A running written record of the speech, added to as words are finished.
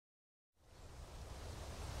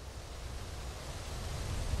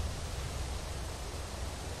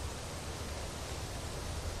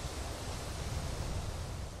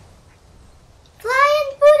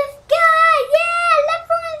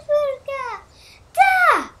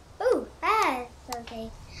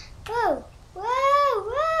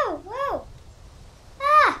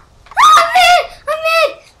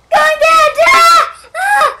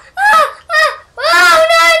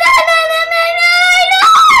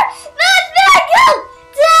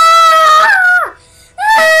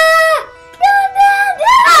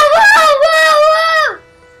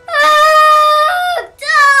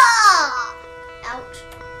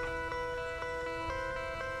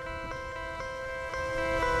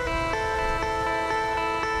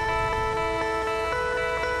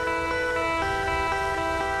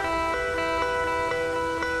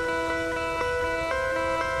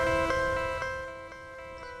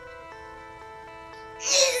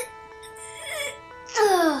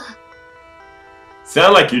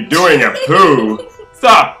Sound like you're doing a poo.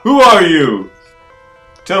 Stop! Who are you?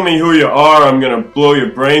 Tell me who you are, I'm gonna blow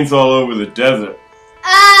your brains all over the desert.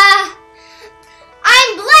 I'm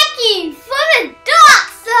Blackie from the dark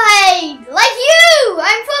side! Like you!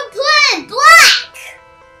 I'm from planet Black!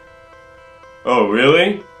 Oh,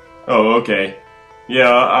 really? Oh, okay.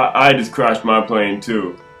 Yeah, I just crashed my plane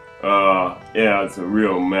too. Yeah, it's a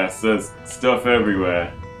real mess. There's stuff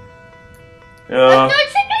everywhere. Let's go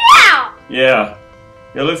check it out!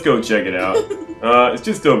 Yeah, let's go check it out. It's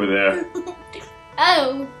just over there.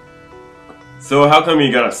 Oh. So how come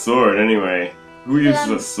you got a sword anyway? Who uses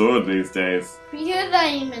a sword these days? Because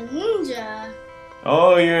I'm a ninja.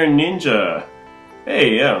 Oh, you're a ninja.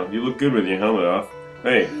 Hey, yeah, you look good with your helmet off.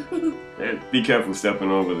 Hey, be careful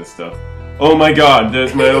stepping over this stuff. Oh my god,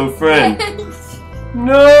 there's my old friend.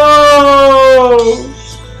 No! Oh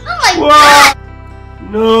my god!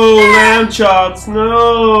 No, lamb chops,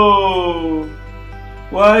 no!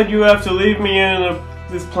 Why'd you have to leave me in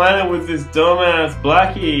this planet with this dumbass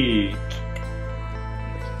Blackie?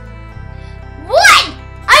 What?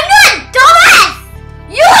 I'm not a dumbass!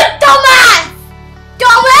 You're a dumbass!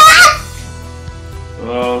 Dumbass!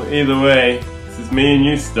 Well, either way, it's just me and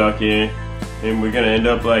you stuck here, and we're gonna end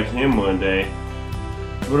up like him one day.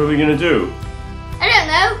 What are we gonna do? I don't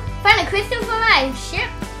know. Find a crystal for my ship?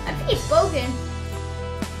 I think it's broken.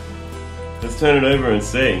 Let's turn it over and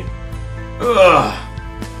see. Ugh!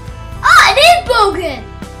 Oh, it is broken!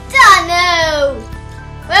 Oh no!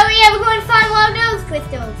 Where are we ever going to find one of those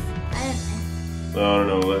crystals? I don't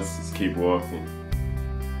know, let's just keep walking.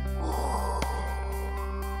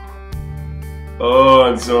 Oh,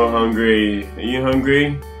 I'm so hungry. Are you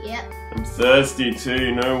hungry? Yep. I'm thirsty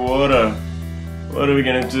too, no water. What are we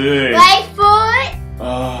gonna do? Wait for it!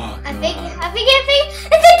 Oh, God. I think it's a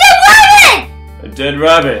dead rabbit! A dead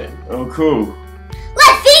rabbit? Oh, cool.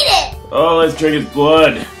 Let's eat it! Oh, let's drink its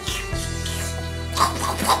blood.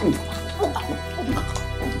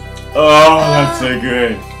 Oh, that's so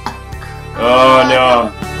good. Oh,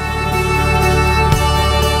 no.